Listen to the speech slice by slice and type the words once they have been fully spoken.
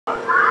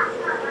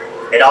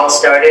It all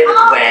started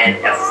when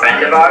a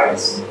friend of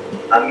ours,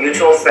 a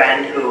mutual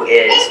friend who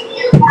is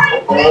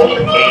old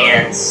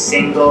and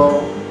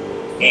single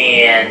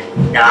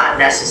and not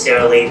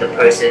necessarily the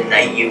person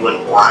that you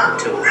would want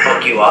to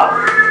hook you up,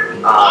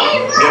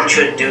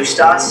 introduced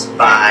us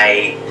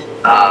by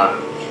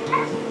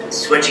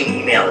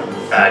exchanging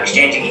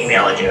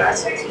email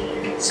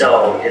addresses.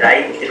 So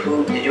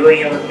did you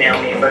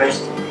email me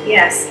first?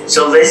 Yes.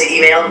 So Liz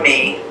emailed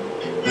me,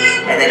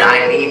 and then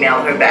I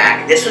emailed her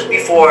back. This was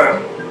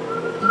before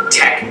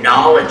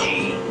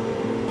technology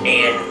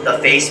and the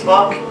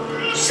Facebook,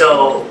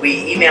 so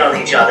we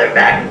emailed each other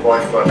back and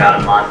forth for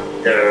about a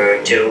month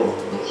or two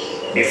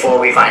before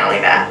we finally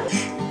met.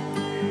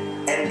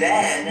 And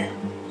then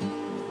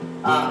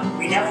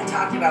we never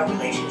talked about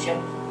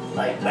relationship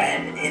like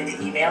when in the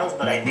emails,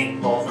 but I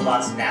think both of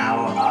us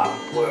now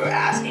were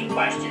asking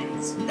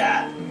questions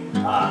that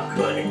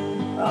could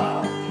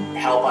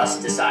help us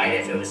decide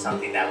if it was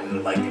something that we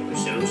would like to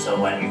pursue. So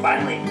when we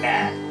finally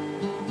met,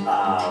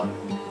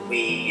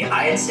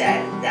 I had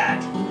said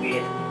that we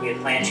had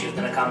planned she was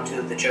going to come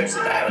to the church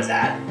that I was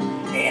at,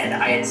 and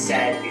I had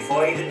said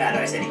before I even met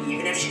her, I said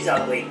even if she's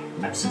ugly,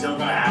 I'm still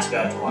going to ask her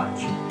out to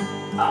lunch.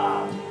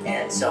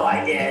 And so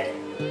I did,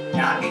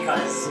 not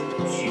because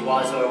she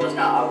was or was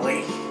not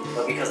ugly,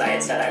 but because I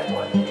had said I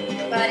would.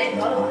 But I didn't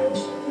go to lunch.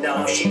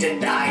 No, she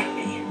denied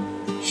me.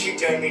 She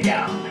turned me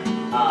down.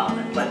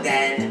 But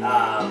then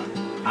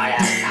I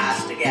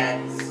asked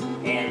again,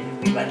 and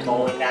we went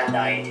bowling that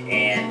night,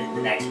 and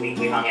the next week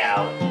we hung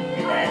out,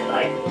 and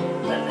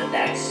then the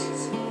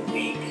next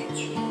week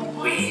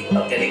we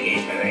did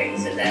engagement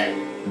rings, and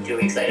then 2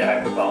 weeks later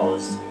I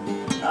proposed.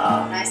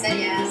 And I said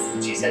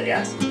yes. She said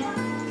yes.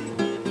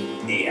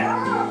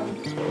 Yeah.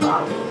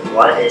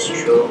 What is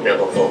true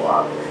biblical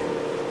love?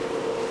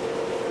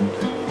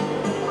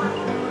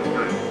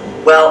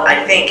 Well,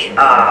 I think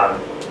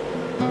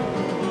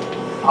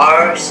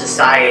our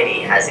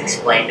society has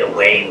explained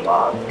away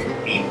love to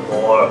be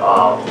more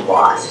of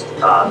lust.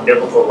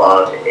 Biblical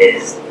love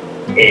is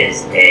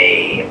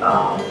a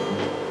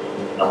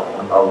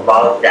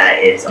love that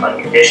is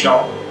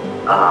unconditional.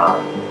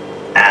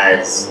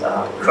 As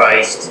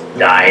Christ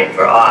died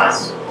for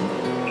us,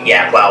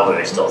 yet while we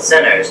were still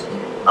sinners,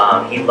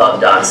 He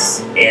loved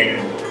us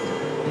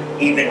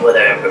even with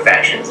our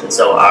imperfections. And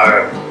so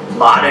our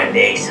modern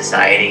day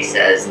society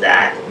says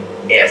that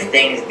if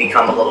things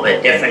become a little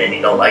bit different and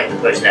you don't like the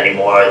person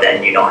anymore,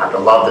 then you don't have to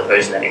love the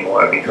person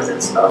anymore, because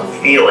it's a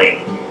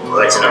feeling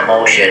or it's an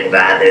emotion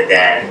rather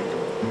than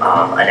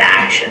an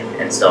action.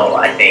 And so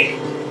I think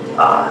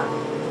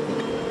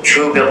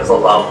true biblical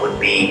love would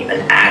be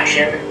an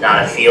action,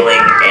 not a feeling,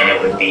 and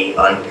it would be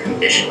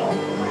unconditional.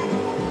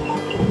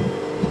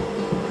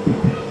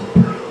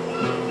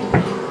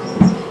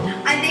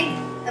 I think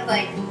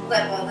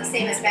the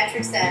same as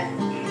Patrick said,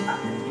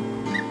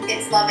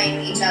 it's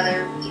loving each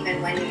other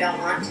even when you don't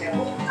want to,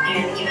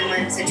 and even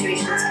when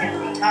situations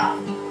can be tough.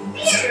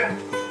 It's true.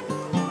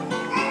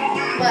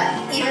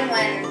 But even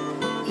when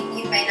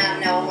you may not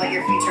know what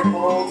your future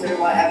holds or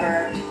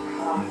whatever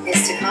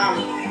is to come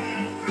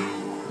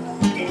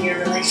in your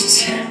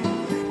relationship,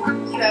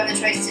 you have the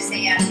choice to say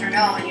yes or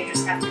no, and you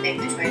just have to make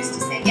the choice to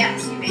say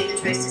yes. You made the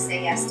choice to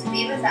say yes to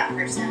be with that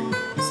person,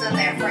 so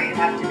therefore you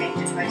have to make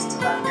the choice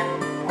to love him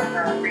or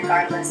her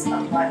regardless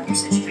of what your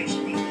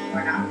situation may be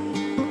or not be.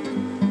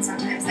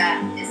 Sometimes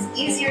that is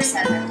easier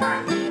said than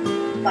done,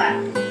 but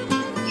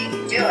you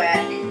can do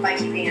it by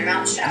keeping your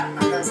mouth shut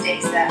on those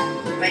days that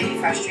you might be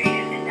frustrated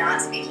and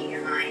not speaking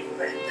your mind,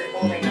 but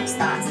holding those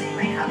thoughts that you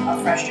might have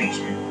of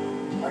frustration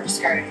or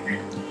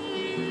discouragement.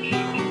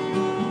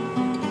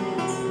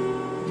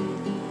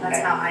 That's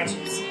how I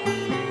choose to love.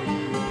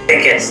 I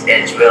think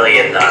it's really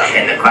in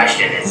the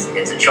question.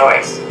 It's a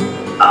choice.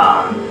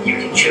 You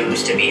can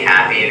choose to be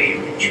happy, or you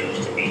can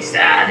choose to be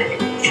sad, and you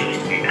can choose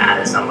to be mad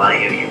at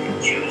somebody, or you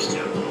can choose to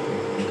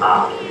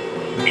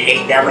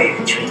hate them, or you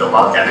can choose to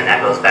love them. And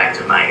that goes back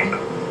to my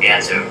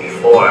answer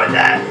before,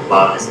 that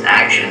love is an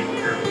action.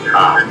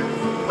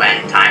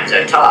 When times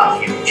are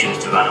tough, you can choose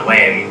to run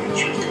away, or you can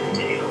choose to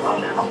continue to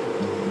love them.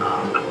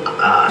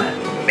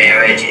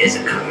 Marriage is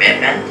a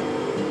commitment,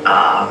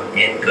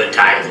 in good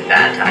times and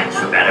bad times,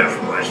 for better,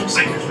 for worse, for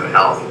sickness, for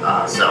health.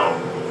 So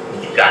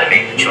you've got to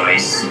make the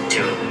choice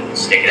to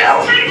stick it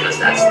out, because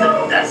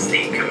that's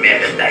the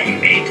commitment that you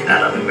made to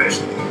that other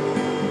person.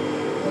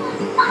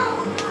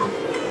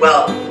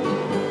 Well,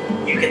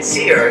 you can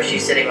see her,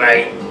 she's sitting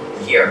right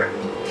here.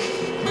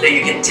 So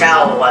you can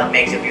tell what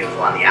makes her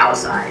beautiful on the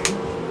outside.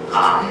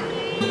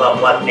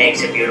 But what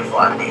makes her beautiful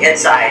on the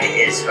inside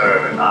is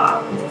her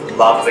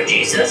love for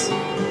Jesus,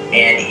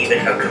 and even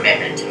her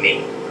commitment to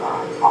me.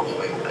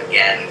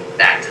 Again,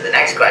 back to the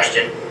next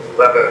question,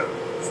 whoever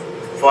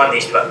formed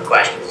these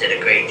questions did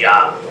a great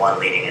job, one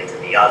leading into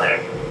the other,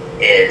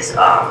 is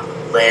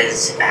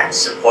Liz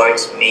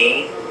supports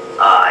me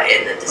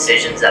in the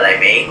decisions that I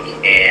make,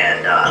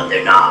 and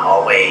they're not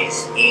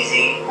always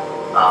easy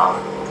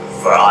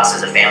for us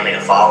as a family to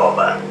follow,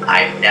 but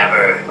I've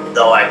never,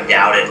 though I've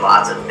doubted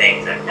lots of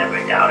things, I've never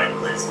doubted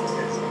Liz's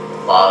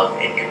love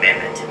and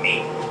commitment to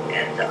me,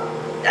 and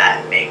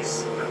that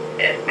makes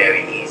it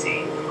very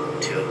easy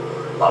to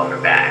love her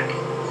back.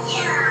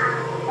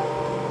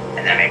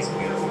 And that makes it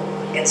beautiful,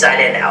 inside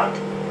and out.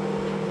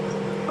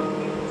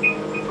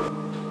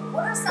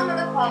 What are some of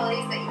the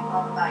qualities that you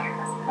love about your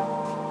husband?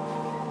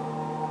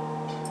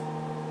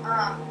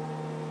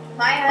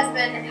 My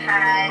husband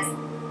has,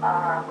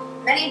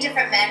 many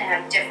different men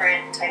have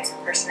different types of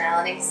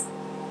personalities.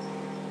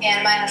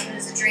 And my husband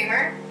is a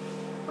dreamer.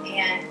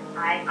 And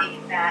I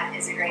think that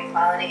is a great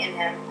quality in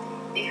him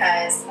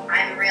because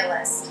I'm a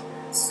realist.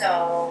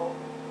 So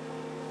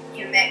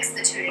you mix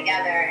the two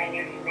together and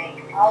you can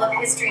make all of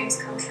his dreams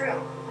come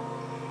true.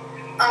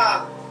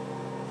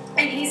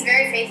 And he's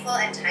very faithful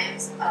in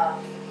times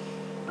of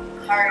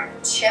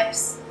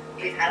hardships.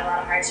 We've had a lot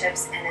of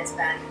hardships and it's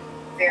been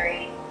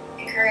very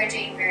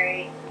encouraging,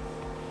 very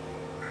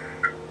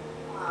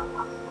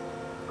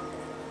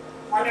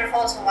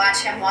wonderful to watch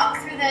him walk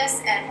through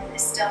this and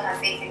still have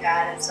faith in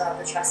God and still have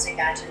the trust in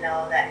God to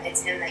know that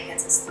it's him that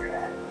gets us through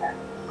it. But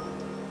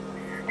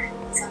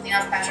something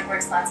else, Patrick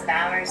works lots of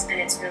hours,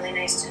 and it's really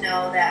nice to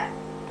know that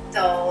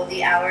though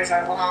the hours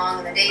are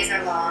long, the days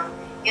are long,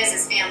 he has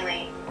his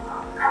family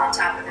on the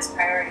top of his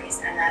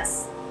priorities, and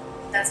that's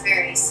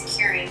very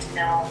securing to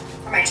know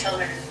for my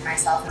children and for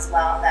myself as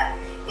well, that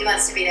he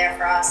wants to be there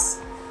for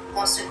us,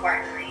 most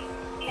importantly.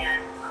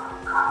 And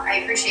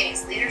I appreciate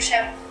his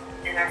leadership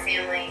in our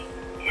family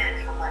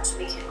and how much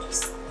we can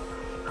just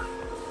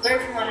learn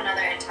from one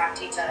another and talk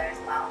to each other as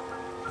well.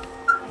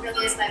 He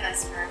really is my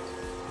best friend.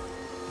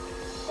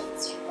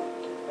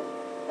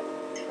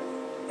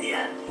 The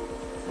end.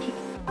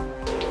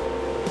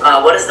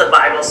 What does the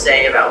Bible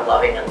say about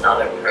loving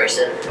another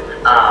person?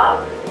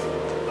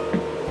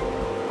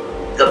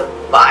 The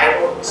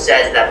Bible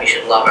says that we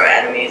should love our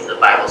enemies. The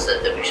Bible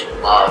says that we should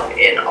love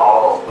in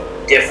all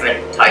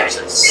different types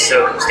of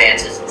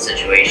circumstances and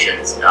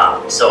situations.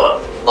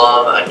 So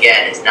love,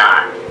 again, is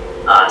not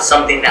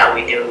something that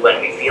we do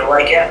when we feel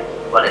like it,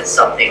 but it's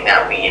something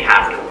that we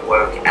have to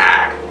work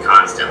at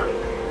constantly.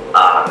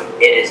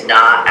 It is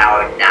not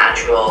our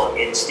natural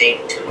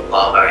instinct to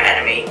love our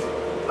enemy,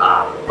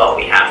 but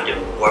we have to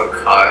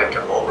work hard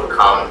to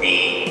overcome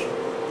the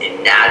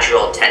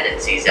natural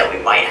tendencies that we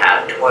might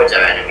have towards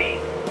our enemy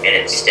and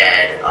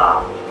instead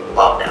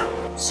love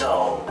them.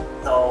 So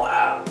though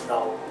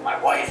my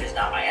wife is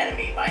not my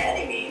enemy by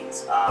any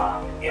means,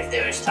 if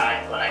there's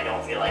times when I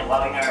don't feel like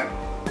loving her,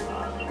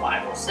 the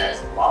Bible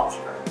says love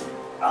her.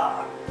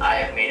 I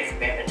have made a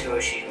commitment to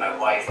her. She's my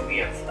wife. We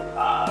have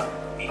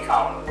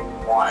become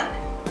one,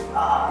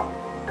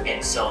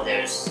 and so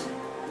there's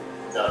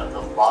the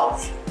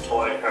love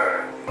toward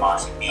her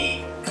must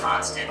be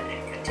constant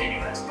and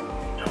continuous,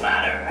 no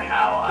matter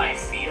how I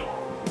feel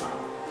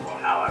or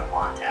how I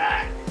want to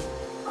act.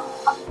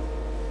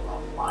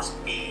 Love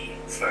must be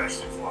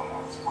first and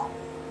foremost.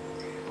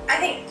 I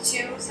think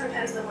too,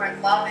 sometimes the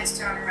word love is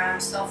thrown around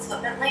so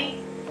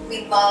flippantly.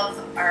 We love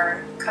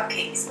our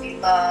cupcakes, we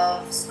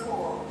love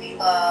school, we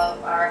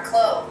love our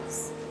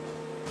clothes.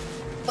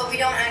 But we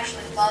don't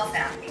actually love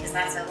them because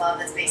that's a love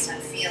that's based on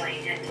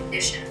feeling and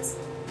conditions.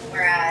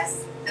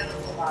 Whereas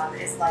biblical love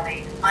is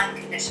loving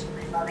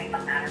unconditionally, loving no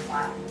matter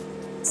what.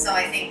 So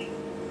I think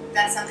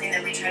that's something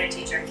that we try to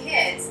teach our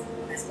kids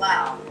as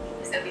well,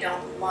 is that we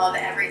don't love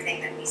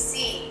everything that we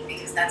see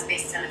because that's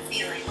based on a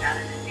feeling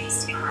rather than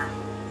based on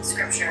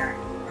scripture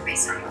or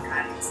based on what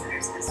God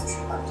considers as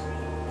true love to me.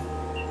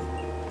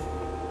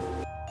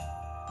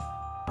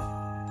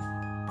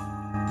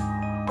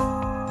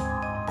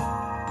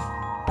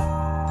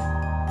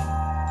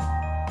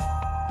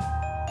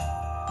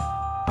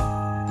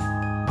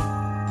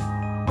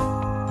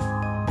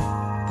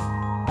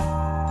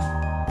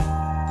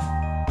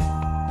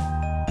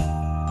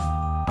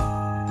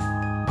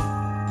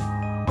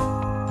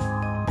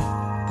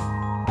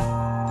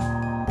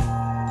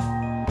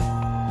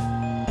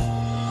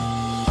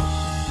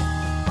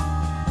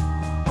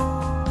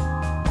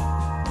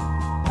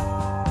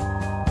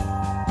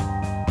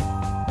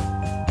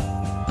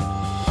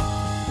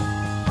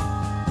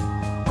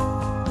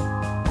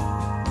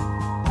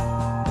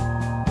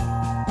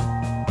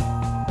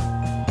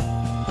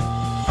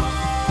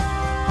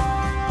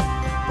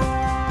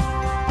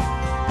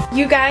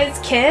 You guys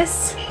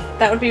kiss?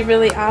 That would be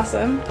really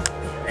awesome.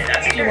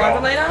 Do You want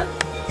the light on?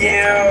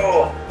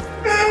 You!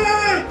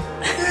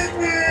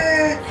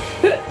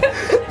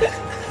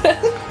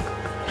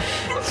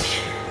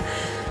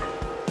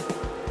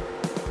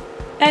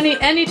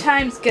 Any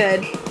time's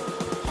good.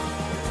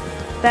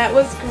 That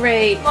was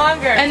great.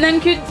 Longer. And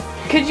then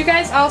could you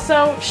guys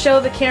also show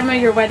the camera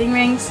your wedding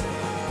rings?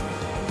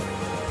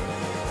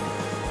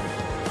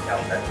 No,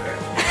 that's right.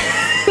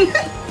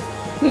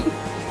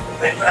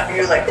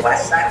 You're like,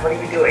 West Side, what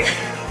are you doing?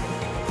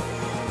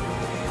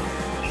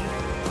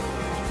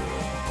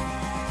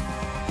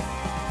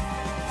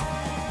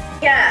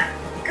 Yeah,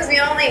 because we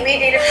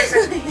dated for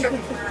such a short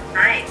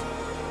time.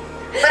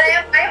 But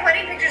I have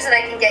wedding pictures that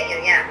I can get you,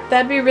 yeah.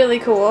 That'd be really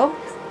cool.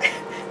 I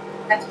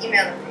have to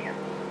email them to you.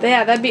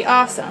 Yeah, that'd be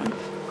awesome.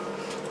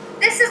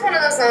 This is one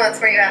of those moments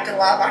where you have to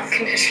love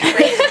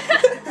unconditionally.